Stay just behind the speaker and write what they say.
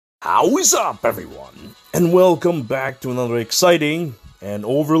How's up, everyone? And welcome back to another exciting and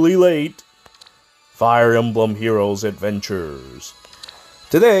overly late Fire Emblem Heroes Adventures.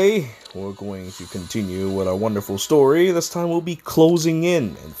 Today, we're going to continue with our wonderful story. This time we'll be closing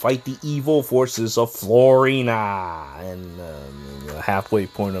in and fight the evil forces of Florina. And the halfway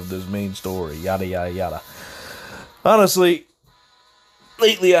point of this main story, yada yada yada. Honestly,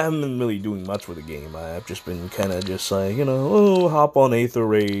 lately I haven't been really doing much with the game. I've just been kind of just like, hop on Aether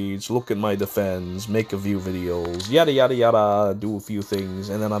Raids, look at my defense, make a few videos, yada yada yada, do a few things,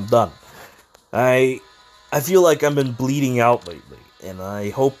 and then I'm done. I feel like I've been bleeding out lately, and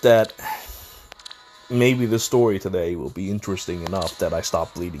I hope that maybe the story today will be interesting enough that I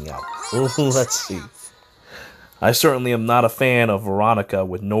stop bleeding out. Let's see. I certainly am not a fan of Veronica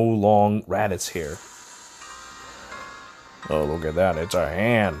with no long Raditz hair. Oh, look at that, it's a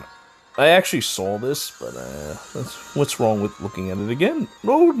hand. I actually saw this, but what's wrong with looking at it again?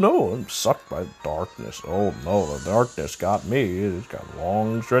 Oh no, I'm sucked by darkness. Oh no, the darkness got me. It's got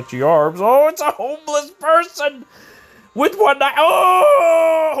long, stretchy arms. Oh, it's a homeless person with one eye.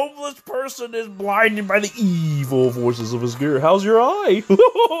 Oh, homeless person is blinded by the evil forces of his spirit. How's your eye?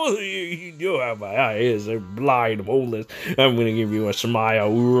 You know how my eye is. I'm blind, I'm homeless. I'm gonna give you a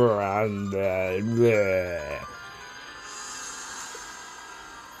smile.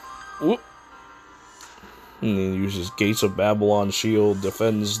 Whoop. And he uses Gates of Babylon shield,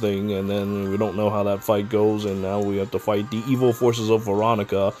 defends thing, and then we don't know how that fight goes, and now we have to fight the evil forces of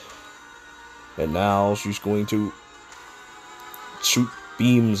Veronica. And now she's going to shoot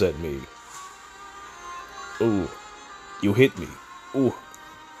beams at me. Ooh. You hit me. Ooh.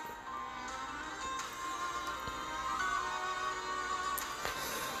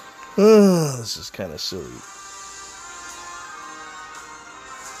 This is kind of silly.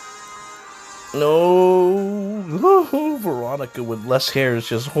 No, Veronica with less hair is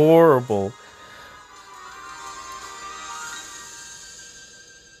just horrible.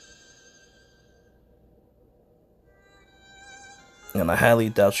 And I highly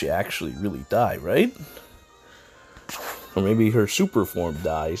doubt she actually really died, right? Or maybe her super form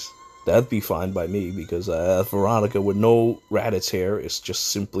dies. That'd be fine by me, because Veronica with no Raditz hair is just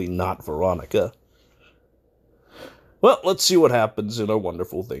simply not Veronica. Well, let's see what happens in our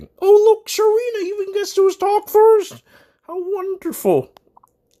wonderful thing. Oh, look, Sharina even gets to talk first. How wonderful.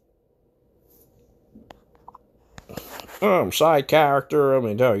 Side character, I'm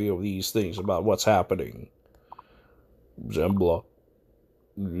going to tell you these things about what's happening. Embla.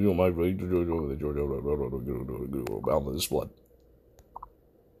 You know my about this blood.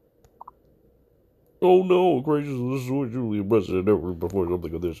 Oh no, gracious, this is what Julie impressive never before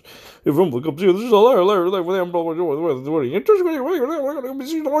something like this. If Emblem comes here, this is a liar for them.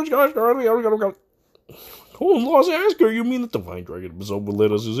 Oh, Lost Asker, you mean that the Divine Dragon himself will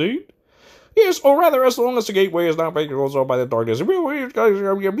let us his aid? Yes, or rather, as long as the gateway is not being closed by the darkness,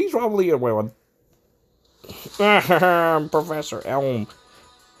 he's probably a one. Professor Elm.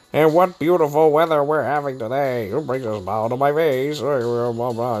 And what beautiful weather we're having today. It brings a smile to my face. Blah,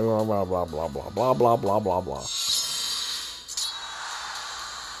 blah, blah, blah, blah, blah, blah, blah, blah, blah, blah, blah.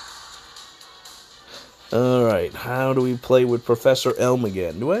 Alright, how do we play with Professor Elm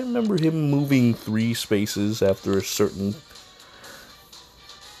again? Do I remember him moving 3 spaces after a certain...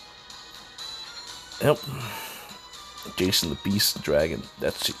 Yep. Jason the Beast Dragon.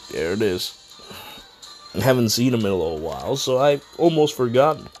 That's it. There it is. I haven't seen him in a little while, so I've almost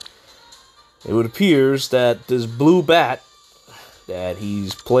forgotten. It appears that this blue bat that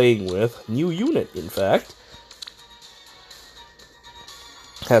he's playing with, new unit in fact,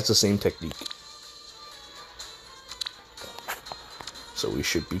 has the same technique. So we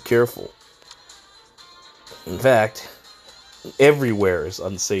should be careful. In fact, everywhere is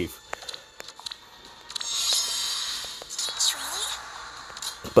unsafe.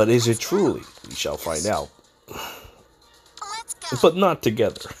 But is it truly? We shall find out. But not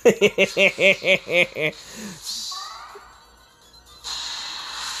together. Consider it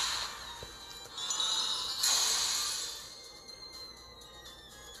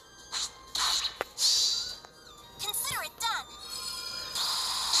done.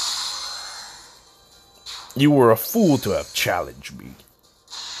 You were a fool to have challenged me.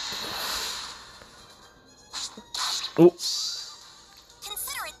 Oh.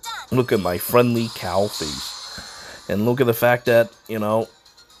 Look at my friendly cow face. And look at the fact that,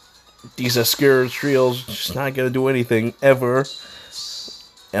 these Asker trios just not going to do anything, ever.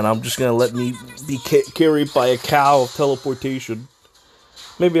 And I'm just going to let me be carried by a cow of teleportation.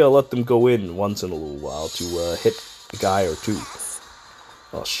 Maybe I'll let them go in once in a little while to hit a guy or two.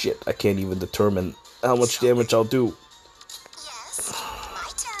 Oh shit, I can't even determine how much damage I'll do. Yes, my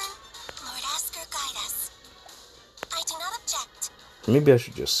turn. Maybe I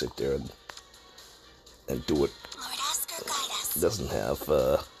should just sit there and do it. Lord Asker, guide us. He doesn't have,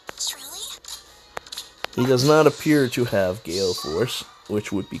 Truly? he does not appear to have Gale Force,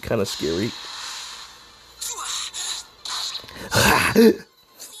 which would be kind of scary.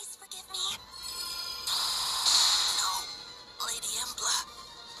 Please forgive me. No, Lady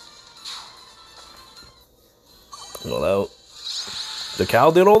Embla. Well, the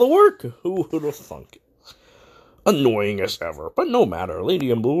cow did all the work. Who would have thunk? Annoying as ever, but no matter. Lady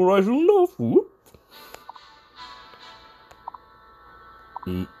Embla will rise to enough. Whoop.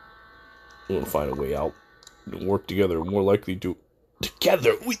 We're gonna find a way out. And work together. We're more likely to.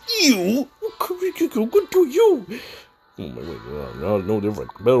 Together with you? What do you? Oh my wait, no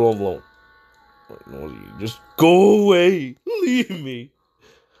different. Better all alone. Wait, no, just go away. Leave me.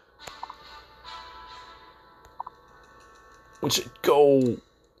 I said go.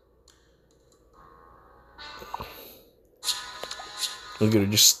 Look at her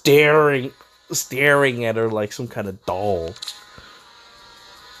just staring at her like some kind of doll.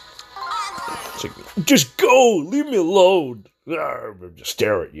 It's like, just go, leave me alone. Just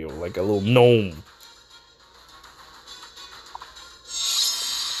stare at you like a little gnome.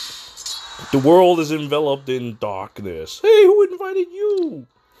 The world is enveloped in darkness. Hey, who invited you?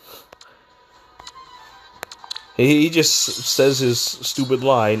 He just says his stupid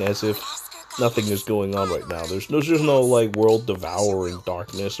line as if nothing is going on right now. There's no like world devouring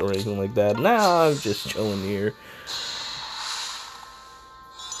darkness or anything like that. Nah, I'm just chilling here.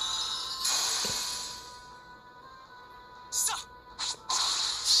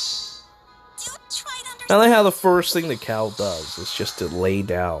 I like how the first thing the cow does is just to lay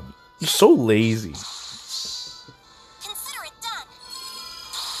down. It's so lazy. Consider it done.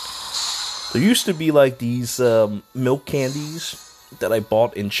 There used to be like these milk candies that I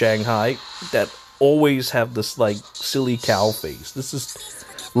bought in Shanghai that always have this like silly cow face. This is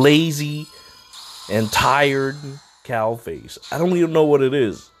lazy and tired cow face. I don't even know what it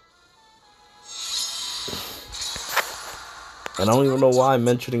is. And I don't even know why I'm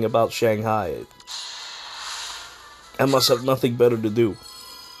mentioning about Shanghai. I must have nothing better to do.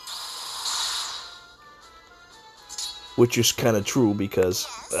 Which is kind of true because,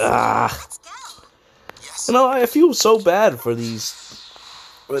 you know, I feel so bad for these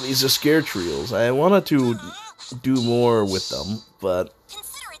scare trios. I wanted to do more with them, but,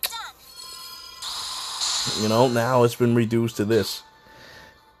 you know, now it's been reduced to this.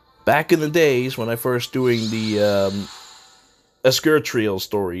 Back in the days when I first doing the a scare trio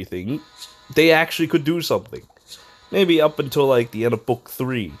story thing, they actually could do something. Maybe up until like the end of book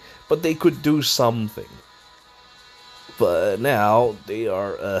 3, but they could do something. But now they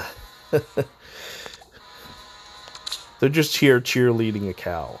are they're just here cheerleading a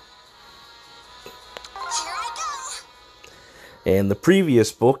cow. Here I go. And the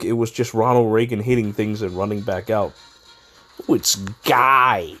previous book, it was just Ronald Reagan hitting things and running back out. Oh, it's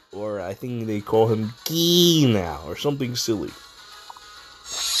Guy, or I think they call him Guy now, or something silly.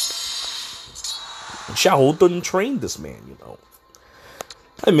 Xiao Dun trained this man, you know.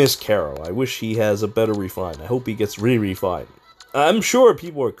 I miss Carol. I wish he has a better refine. I hope he gets re-refined. I'm sure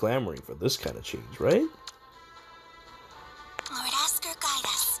people are clamoring for this kind of change, right? Lord Asker, guide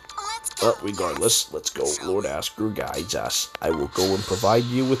us. Let's go. But regardless, let's go. Lord Asker guides us. I will go and provide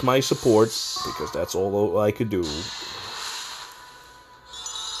you with my support, because that's all I could do.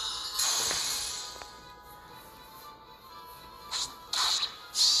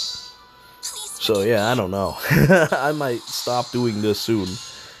 So yeah, I don't know. I might stop doing this soon.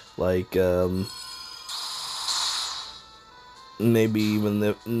 Like, maybe even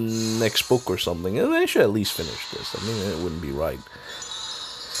the next book or something. And I should at least finish this. I mean, it wouldn't be right.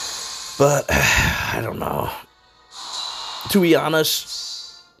 But, I don't know. To be honest,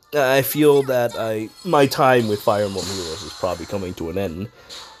 I feel that my time with Fire Emblem Heroes is probably coming to an end.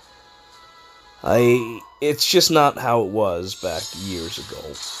 It's just not how it was back years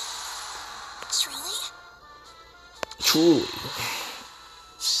ago. Truly.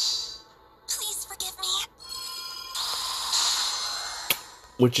 Please forgive me.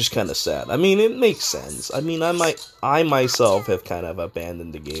 Which is kind of sad. I mean, it makes sense. I mean, I myself have kind of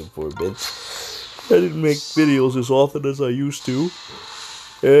abandoned the game for a bit. I didn't make videos as often as I used to.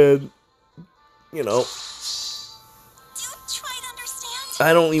 And, you know, Try to understand.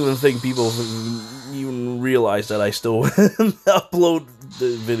 I don't even think people even realize that I still upload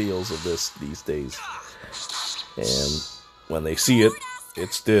the videos of these days. And when they see it,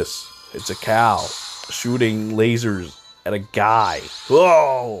 it's this. It's a cow shooting lasers at a guy.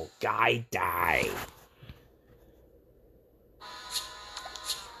 Whoa! Guy died.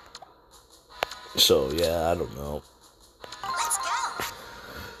 So, yeah, I don't know. Let's go.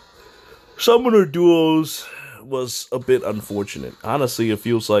 Summoner duos was a bit unfortunate. Honestly, it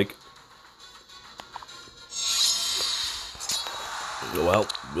feels like, well,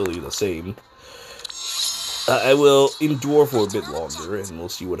 really the same. I will endure for a bit longer, and we'll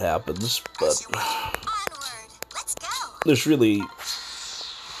see what happens, but Let's go. there's really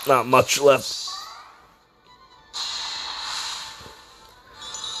not much left.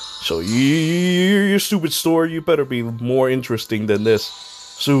 So, your stupid story, you better be more interesting than this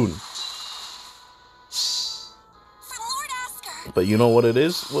soon. For Lord Oscar. But you know what it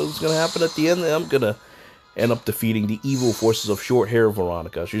is? What's gonna happen at the end? I'm gonna end up defeating the evil forces of short hair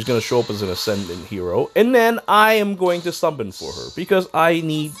Veronica. She's gonna show up as an ascendant hero, and then I am going to summon for her because I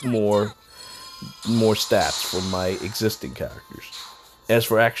need more stats from my existing characters. As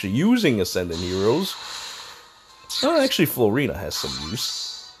for actually using ascendant heroes, well, actually Florina has some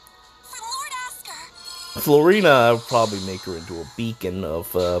use. For Lord Oscar. Florina, I'll probably make her into a beacon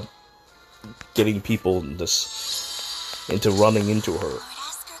of getting people into running into her. Lord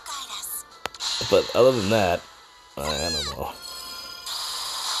Oscar, guide us. But other than that, I don't know.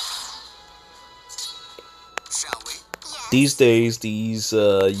 Shall we? Yes. These days, these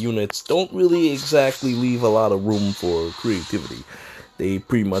units don't really exactly leave a lot of room for creativity. They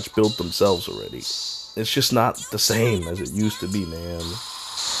pretty much built themselves already. It's just not the same as it used to be, man.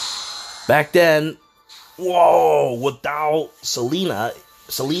 Back then, whoa, without Selena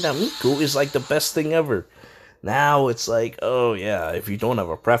Miku is like the best thing ever. Now it's like, oh yeah, if you don't have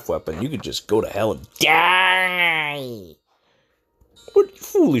a pref weapon, you could just go to hell and die. What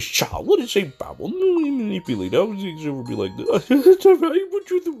foolish child? What did you babble? Manipulate. How would you ever be like this? I put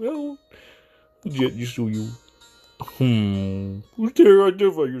you through hell. Yet you still you.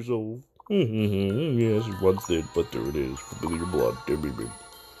 Identify yourself. Yes, it once did, but there it is. Fulfill your blood.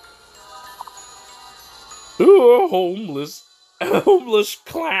 Oh, homeless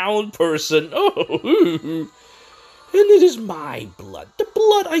clown person. Oh, and it is my blood, the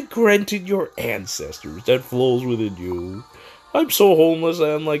blood I granted your ancestors that flows within you. I'm so homeless, I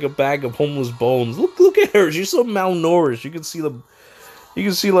am like a bag of homeless bones. Look at her, she's so malnourished. You can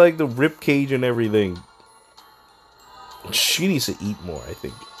see like the rib cage and everything. She needs to eat more, I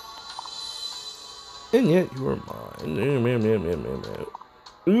think. And yet you are mine.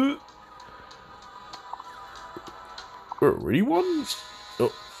 We're already ones?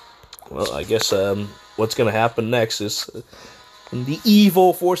 Oh. Well, I guess what's gonna happen next is the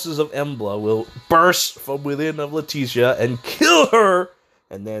evil forces of Embla will burst from within of Leticia and kill her,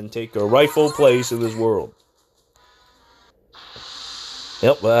 and then take her rightful place in this world.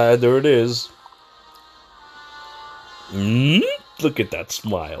 Yep, there it is. Look at that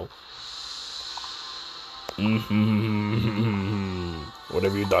smile. What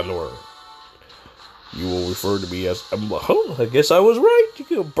have you done to her? You will refer to me as Embla. Oh, I guess I was right. You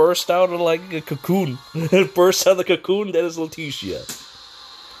could burst out of like a cocoon. Burst out of the cocoon, that is Leticia.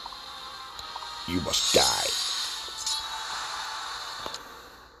 You must die.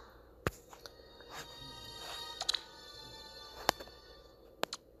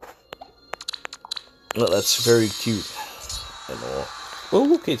 Well, that's very cute and all. Well,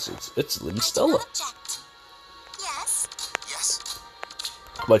 look, it's Limstella. Yes. Yes.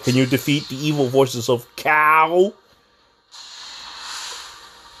 But can you defeat the evil forces of Cow?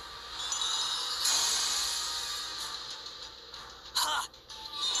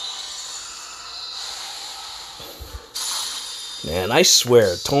 Man, I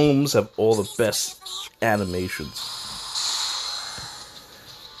swear, Tomes have all the best animations.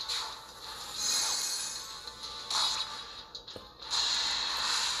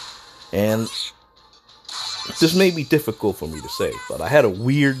 And this may be difficult for me to say, but I had a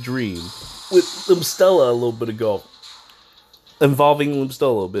weird dream with Limstella a little bit ago. Involving Limstella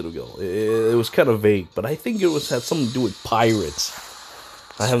a little bit ago. It was kind of vague, but I think it had something to do with pirates.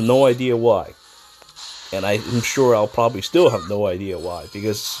 I have no idea why. And I'm sure I'll probably still have no idea why.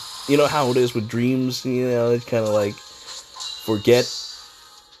 Because, you know how it is with dreams, you know, it's kind of like, forget.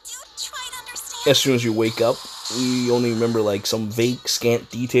 As soon as you wake up, you only remember like some vague, scant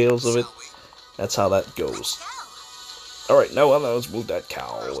details of it. That's how that goes. Alright, now let's move that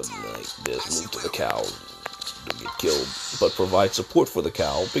cow, and like this, move to the cow, don't get killed, but provide support for the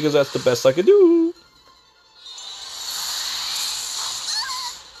cow, because that's the best I can do.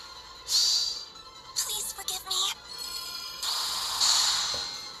 Please forgive me.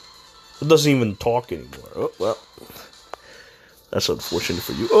 It doesn't even talk anymore. Oh, well. That's unfortunate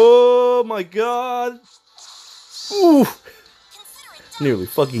for you. Oh my god! Ooh! Nearly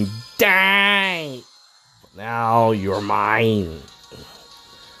fucking died! Now you're mine.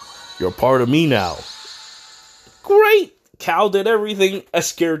 You're part of me now. Great! Cal did everything.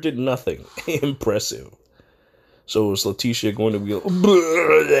 Esker did nothing. Impressive. So is Letitia going to be and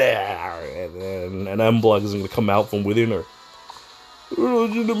Embla is going to come out from within her.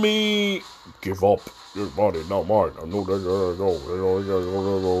 Listen to me. Give up. Your body, not mine. I know that. No,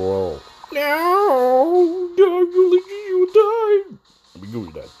 you die. Let me give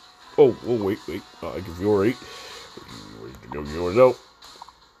you that. Oh, wait. I give you 8. Give yours out.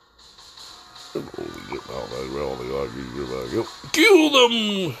 Kill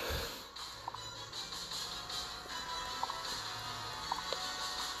them.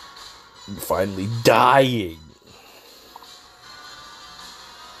 Finally dying.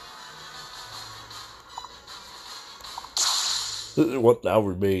 What now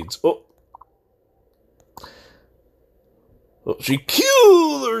remains? Oh, she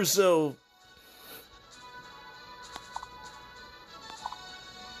killed herself.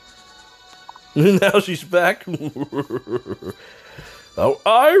 Now she's back. Now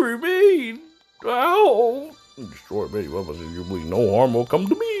I remain. Ow. Destroy many weapons and you believe no harm will come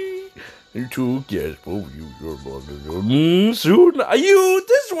to me. You too, yes, both you, your blood. Soon, you,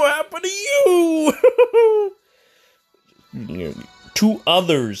 this will happen to you. 2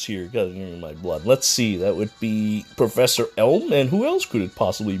 others here got in my blood. Let's see, that would be Professor Elm, and who else could it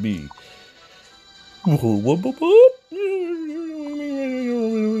possibly be?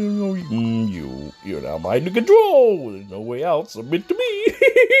 You're now mine to control. There's no way out. Submit to me.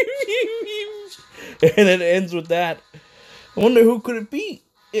 And it ends with that. I wonder who could it be?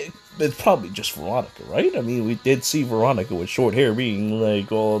 It's probably just Veronica, right? I mean, we did see Veronica with short hair being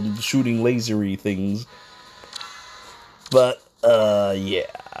like all shooting lasery things. But, yeah.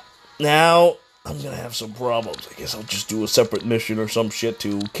 Now, I'm gonna have some problems. I guess I'll just do a separate mission or some shit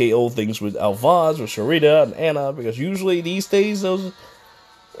to KO things with Alvaz or Sharita and Anna, because usually these days, those,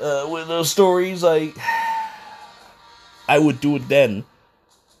 with those stories, I would do it then.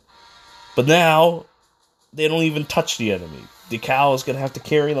 But now, they don't even touch the enemy. The cow is gonna have to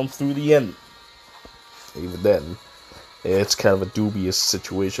carry them through the end. Even then, it's kind of a dubious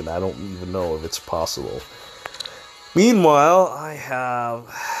situation. I don't even know if it's possible. Meanwhile, I have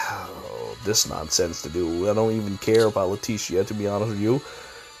this nonsense to do. I don't even care about Letitia, to be honest with you.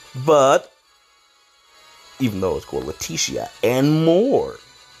 But, even though it's called Letitia and more,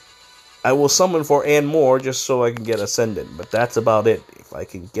 I will summon for and more just so I can get Ascendant. But that's about it. If I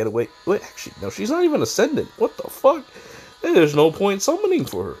can get away... Wait, actually, no, she's not even Ascendant. What the fuck? There's no point summoning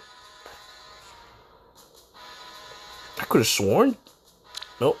for her. I could have sworn.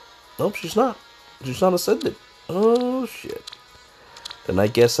 Nope, she's not. She's not Ascendant. Oh, shit. Then I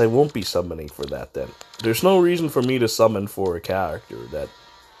guess I won't be summoning for that then. There's no reason for me to summon for a character that,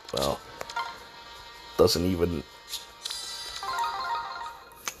 well, doesn't even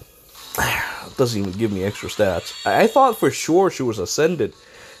give me extra stats. I thought for sure she was Ascendant,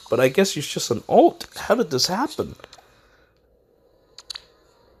 but I guess she's just an alt. How did this happen?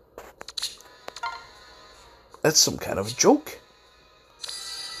 That's some kind of a joke.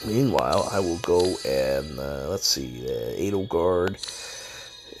 Meanwhile, I will go and, let's see, Edelgard,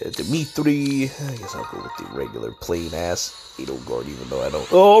 Dimitri. I guess I'll go with the regular plain-ass Edelgard, even though I don't...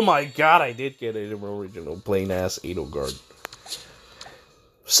 Oh my god, I did get an original plain-ass Edelgard.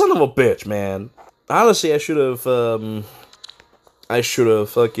 Son of a bitch, man. Honestly, I should have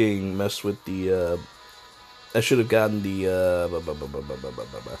fucking messed with the, I should have gotten the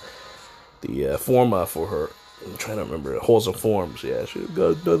forma for her. I'm trying to remember. Halls of Forms. Yeah, I should have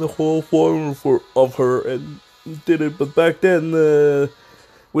done the whole form of her and did it. But back then,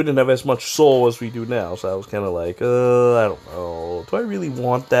 we didn't have as much soul as we do now. So I was kind of like, I don't know. Do I really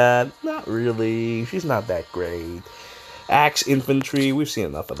want that? Not really. She's not that great. Axe Infantry. We've seen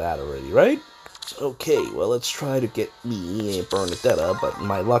enough of that already, right? Okay, well, let's try to get me Bernadetta. But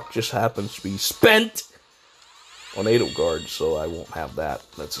my luck just happens to be spent on Edelgard. So I won't have that.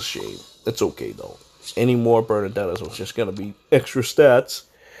 That's a shame. That's okay, though. Any more Bernadettas was just gonna be extra stats.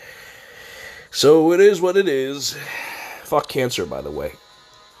 So it is what it is. Fuck cancer, by the way.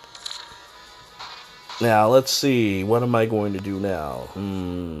 Now, let's see. What am I going to do now?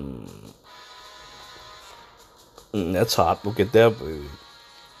 That's hot. Look at that.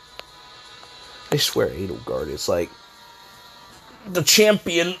 I swear Edelgard is like the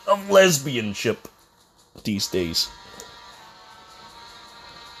champion of lesbianship these days.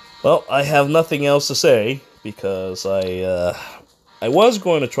 Well, I have nothing else to say, because I was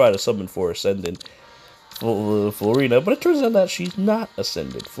going to try to summon for Ascendant Florina, but it turns out that she's not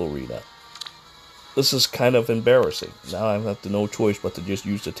Ascendant Florina. This is kind of embarrassing. Now I have no choice but to just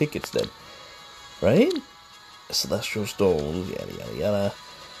use the tickets then. Right? Celestial Stones, yada yada yada.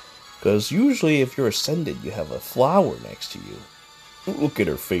 Because usually if you're ascended, you have a flower next to you. Look at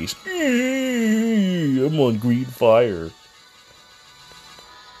her face. I'm on green fire.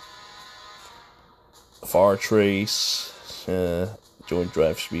 Far trace. Joint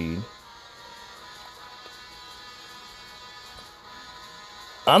drive speed.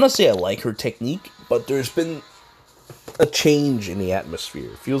 Honestly, I like her technique, but there's been a change in the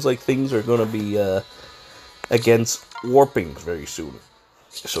atmosphere. It feels like things are going to be against warping very soon.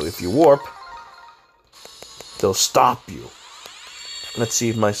 So if you warp, they'll stop you. Let's see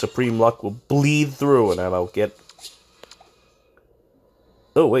if my Supreme Luck will bleed through and then I'll get...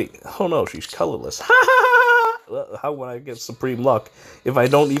 Oh, wait. Oh, no, she's colorless. How would I get Supreme Luck if I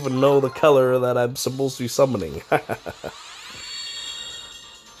don't even know the color that I'm supposed to be summoning?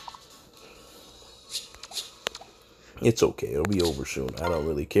 It's okay. It'll be over soon. I don't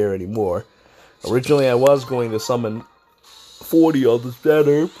really care anymore. Originally, I was going to summon 40 on this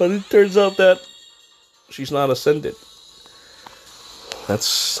banner, but it turns out that she's not ascended. That's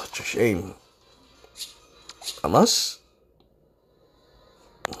such a shame. Unless...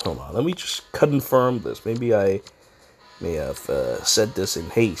 Hold on, let me just confirm this. Maybe I may have said this in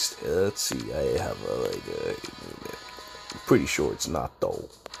haste. Let's see, I have pretty sure it's not though.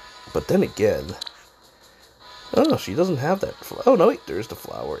 But then again... Oh, she doesn't have that. Oh, no, wait, there's the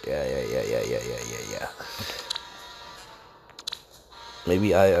flower. Yeah.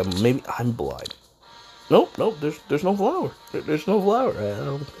 Maybe I'm blind. Nope, there's no flower. There's no flower.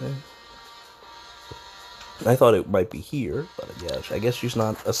 I thought it might be here, but yeah, I guess she's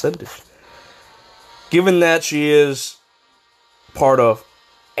not ascended. Given that she is part of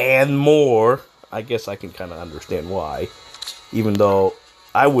and more, I guess I can kind of understand why. Even though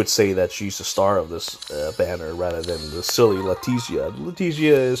I would say that she's the star of this banner rather than the silly Leticia.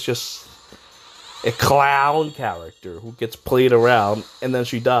 Leticia is just a clown character who gets played around and then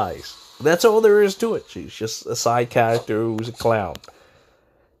she dies. That's all there is to it. She's just a side character who's a clown.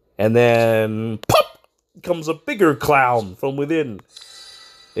 And then, pop, comes a bigger clown from within.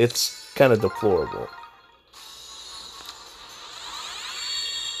 It's kind of deplorable.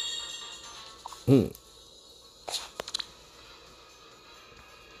 I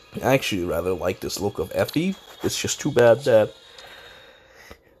actually rather like this look of Effie. It's just too bad that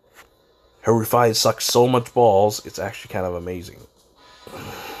her refined sucks so much balls. It's actually kind of amazing.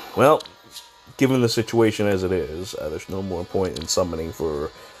 Well, given the situation as it is, there's no more point in summoning for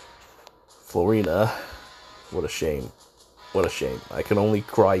Florina. What a shame. What a shame. I can only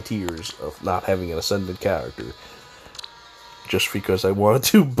cry tears of not having an ascended character. Just because I wanted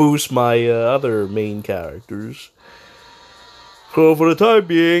to boost my other main characters. So for the time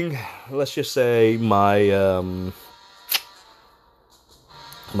being, let's just say my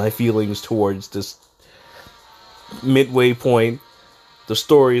my feelings towards this midway point, the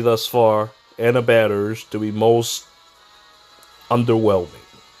story thus far, and the banners to be most underwhelming.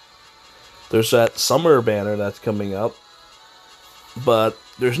 There's that summer banner that's coming up, but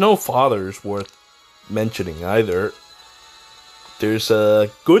there's no fathers worth mentioning either. There's a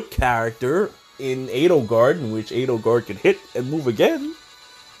good character in Edelgard, in which Edelgard can hit and move again.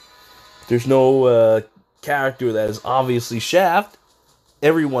 There's no character that is obviously Shaft.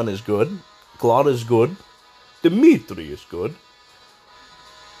 Everyone is good. Claude is good. Dimitri is good.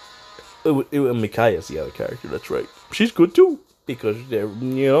 Micaiah is the other character, that's right. She's good too. Because,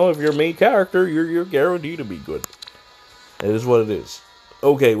 you know, if you're a main character, you're guaranteed to be good. It is what it is.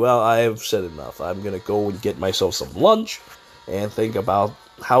 Okay, well, I have said enough. I'm going to go and get myself some lunch and think about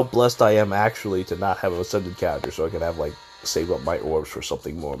how blessed I am actually to not have an ascended character so I can have, like, save up my orbs for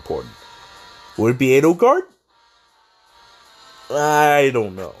something more important. Would it be Edelgard? I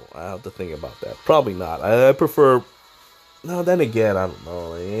don't know. I have to think about that. Probably not. I prefer... No, then again, I don't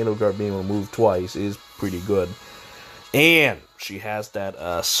know. Edelgard being able to move twice is pretty good. And she has that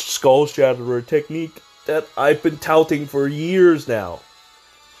Skull Shatterer technique that I've been touting for years now.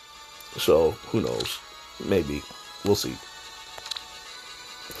 So, who knows? Maybe. We'll see.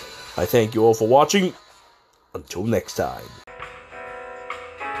 I thank you all for watching. Until next time.